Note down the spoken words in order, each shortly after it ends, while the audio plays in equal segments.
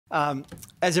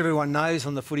As everyone knows,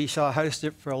 on the Footy Show, I hosted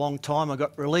it for a long time. I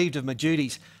got relieved of my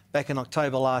duties back in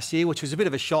October last year, which was a bit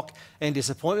of a shock and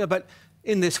disappointment. But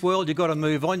in this world, you've got to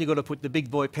move on. You've got to put the big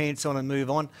boy pants on and move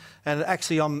on. And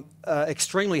actually, I'm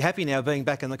extremely happy now being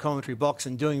back in the commentary box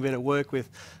and doing a bit of work with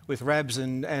Rabs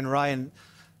and Ray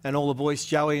and all the boys,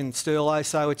 Joey and Sterlo.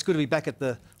 So it's good to be back at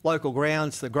the local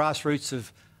grounds, the grassroots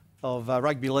of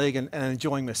rugby league and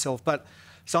enjoying myself.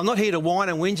 So I'm not here to whine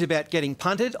and whinge about getting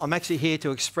punted. I'm actually here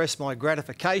to express my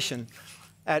gratification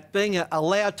at being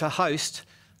allowed to host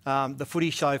the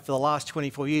Footy Show for the last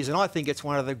 24 years. And I think it's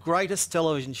one of the greatest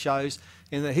television shows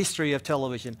in the history of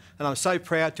television. And I'm so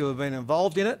proud to have been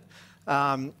involved in it.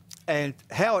 And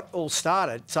how it all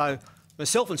started. So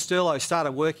myself and Sterlo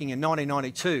started working in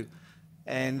 1992.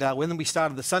 And when we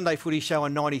started the Sunday Footy Show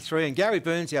in 93, and Gary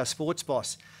Burns, our sports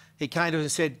boss, he came to us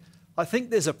and said, I think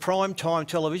there's a prime time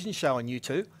television show on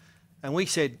YouTube. And we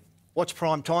said, what's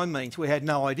prime time means? We had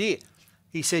no idea.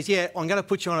 He says, yeah, I'm going to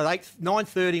put you on at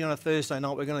 9:30 on a Thursday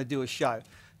night. We're going to do a show.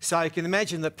 So you can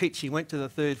imagine the pitch. He went to the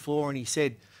third floor and he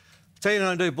said, tell you what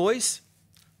I'm going to do, boys.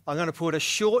 I'm going to put a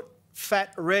short,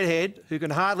 fat redhead who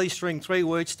can hardly string 3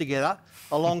 words together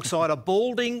alongside a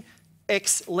balding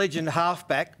ex-legend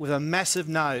halfback with a massive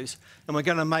nose, and we're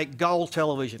going to make gold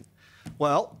television.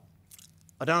 Well,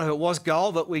 I don't know if it was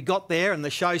gold, but we got there and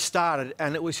the show started,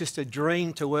 and it was just a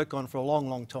dream to work on for a long,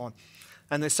 long time.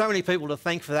 And there's so many people to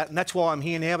thank for that, and that's why I'm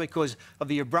here now, because of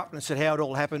the abruptness of how it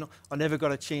all happened. I never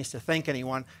got a chance to thank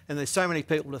anyone, and there's so many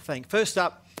people to thank. First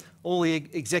up, all the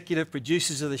executive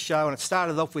producers of the show, and it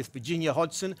started off with Virginia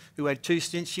Hodgson, who had 2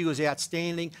 stints. She was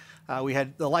outstanding. We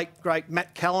had the late, great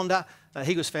Matt Callender.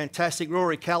 He was fantastic.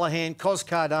 Rory Callaghan, Cos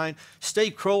Cardone.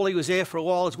 Steve Crawley was there for a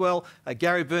while as well.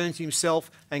 Gary Burns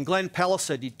himself. And Glenn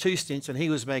Palliser did 2 stints, and he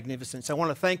was magnificent. So I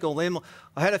want to thank all them.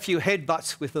 I had a few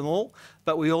headbutts with them all,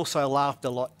 but we also laughed a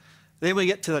lot. Then we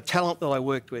get to the talent that I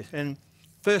worked with. And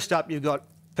first up, you've got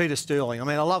Peter Sterling. I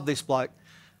mean, I love this bloke,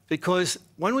 because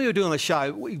when we were doing the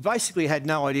show, we basically had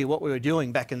no idea what we were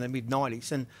doing back in the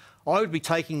mid-90s. And I would be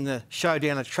taking the show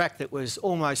down a track that was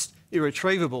almost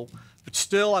irretrievable, but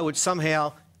still I would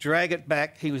somehow drag it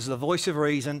back. He was the voice of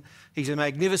reason. He's a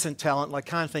magnificent talent, and I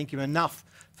can't thank him enough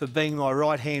for being my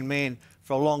right-hand man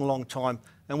for a long, long time.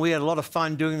 And we had a lot of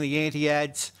fun doing the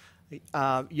anti-ads.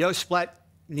 Yo Splat,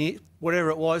 whatever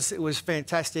it was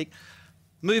fantastic.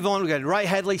 Move on, we got Ray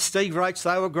Hadley, Steve Roach,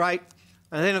 they were great.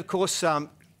 And then, of course,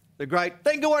 the great,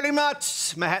 thank you very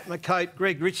much, Mahatma Coate.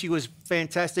 Greg Ritchie was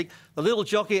fantastic. The little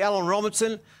jockey, Alan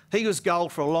Robinson, he was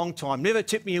gold for a long time. Never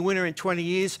tipped me a winner in 20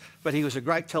 years, but he was a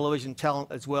great television talent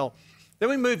as well. Then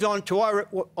we moved on to what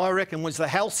I reckon was the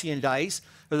halcyon days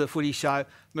of the Footy Show.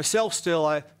 Myself,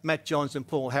 Sterlo, Matt Johns and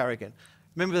Paul Harrigan.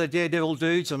 Remember the Daredevil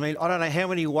dudes? I mean, I don't know how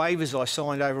many waivers I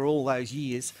signed over all those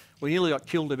years. We nearly got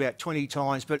killed about 20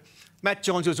 times, but Matt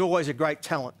Johns was always a great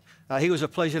talent. He was a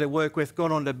pleasure to work with,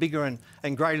 gone on to bigger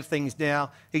and greater things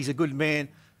now. He's a good man.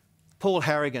 Paul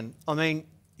Harrigan, I mean,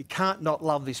 you can't not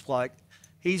love this bloke.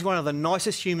 He's one of the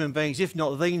nicest human beings, if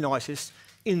not the nicest,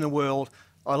 in the world.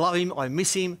 I love him, I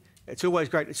miss him. It's always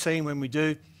great to see him when we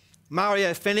do.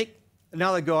 Mario Fennick,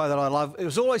 another guy that I love. It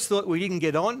was always thought we didn't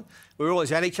get on. We were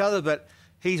always at each other, but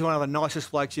he's one of the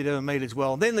nicest blokes you'd ever meet as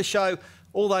well. And then the show,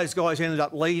 all those guys ended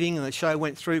up leaving, and the show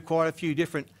went through quite a few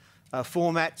different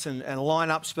formats and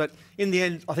lineups, but in the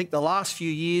end, I think the last few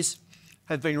years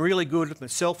have been really good.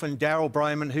 Myself and Darryl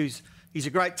Brohman, he's a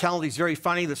great talent. He's very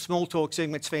funny. The small talk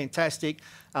segment's fantastic.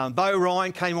 Beau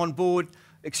Ryan came on board,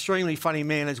 extremely funny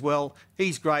man as well.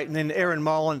 He's great. And then Erin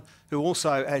Molan, who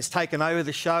also has taken over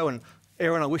the show. And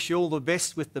Erin, I wish you all the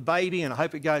best with the baby, and I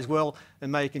hope it goes well,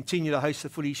 and may you continue to host the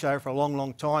Footy Show for a long,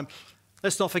 long time.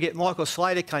 Let's not forget Michael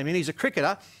Slater came in. He's a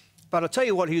cricketer. But I'll tell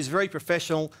you what, he was very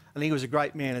professional, and he was a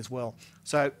great man as well.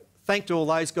 So thank to all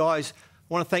those guys.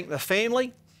 I want to thank the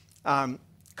family,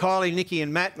 Kylie, Nikki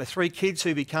and Matt, my 3 kids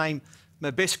who became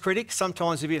my best critics,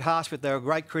 sometimes a bit harsh, but they were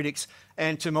great critics.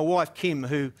 And to my wife, Kim,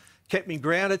 who kept me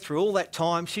grounded through all that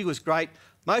time. She was great.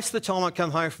 Most of the time I'd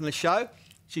come home from the show,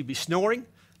 she'd be snoring,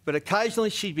 but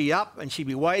occasionally she'd be up and she'd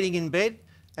be waiting in bed,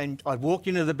 and I'd walk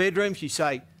into the bedroom, she'd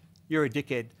say, you're a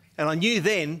dickhead. And I knew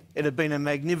then it had been a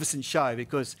magnificent show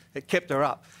because it kept her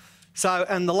up. So,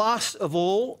 and the last of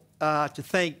all to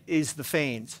thank is the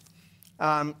fans.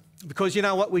 Because you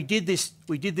know what, we did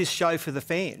this show for the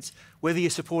fans. Whether you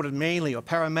supported Manly or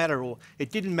Parramatta, or it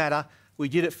didn't matter, we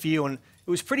did it for you. And it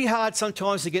was pretty hard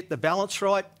sometimes to get the balance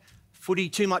right. Footy,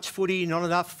 too much footy, not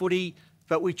enough footy.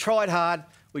 But we tried hard.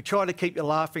 We tried to keep you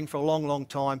laughing for a long, long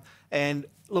time. And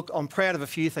look, I'm proud of a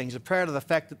few things. I'm proud of the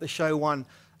fact that the show won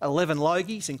 11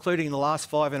 Logies, including the last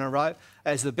 5 in a row,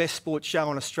 as the best sports show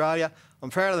in Australia. I'm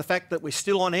proud of the fact that we're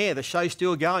still on air. The show's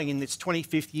still going in its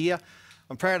 25th year.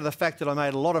 I'm proud of the fact that I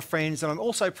made a lot of friends, and I'm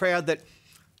also proud that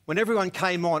when everyone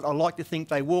came on, I like to think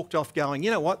they walked off going,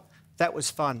 you know what, that was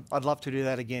fun. I'd love to do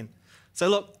that again. So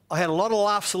look, I had a lot of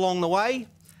laughs along the way,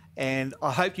 and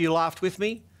I hope you laughed with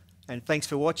me, and thanks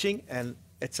for watching, and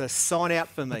it's a sign out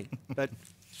for me. But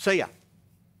see ya.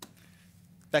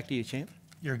 Back to you, champ.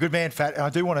 You're a good man, Fat. And I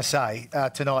do want to say,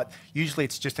 tonight, usually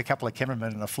it's just a couple of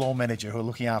cameramen and a floor manager who are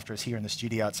looking after us here in the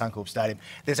studio at Suncorp Stadium.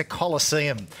 There's a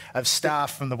coliseum of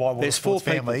staff from the Whitewater Sports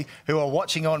family who are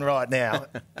watching on right now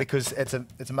because it's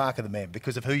a mark of the man,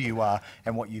 because of who you are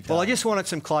and what you've done. Well, I just wanted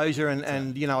some closure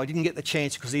and you know, I didn't get the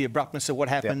chance because of the abruptness of what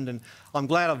happened, and I'm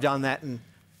glad I've done that, and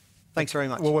thanks very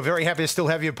much. Well, we're very happy to still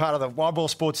have you part of the Whitewater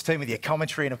Sports team with your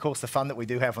commentary and, of course, the fun that we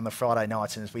do have on the Friday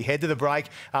nights. And as we head to the break,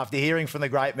 after hearing from the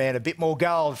great man, a bit more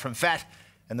gold from Fat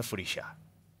and the Footy Show.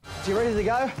 You ready to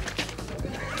go?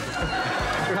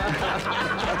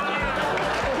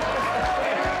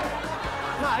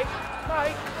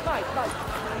 mate.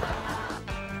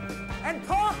 And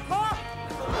pop!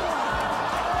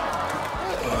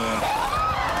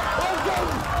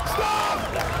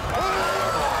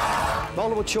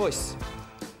 Multiple choice.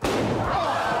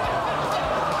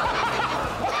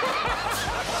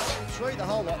 Through the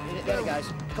whole lot. There it goes.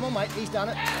 Come on, mate. He's done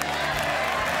it.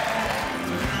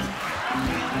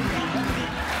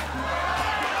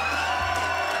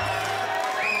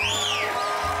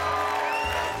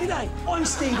 G'day, I'm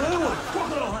Steve Irwin,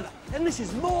 Crocodile Hunter, and this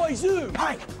is my zoo.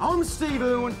 Hey, I'm Steve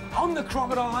Irwin, I'm the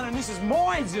Crocodile Hunter, and this is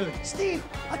my zoo. Steve,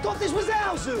 I thought this was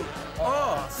our zoo.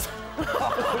 Oh. What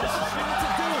are you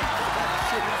doing?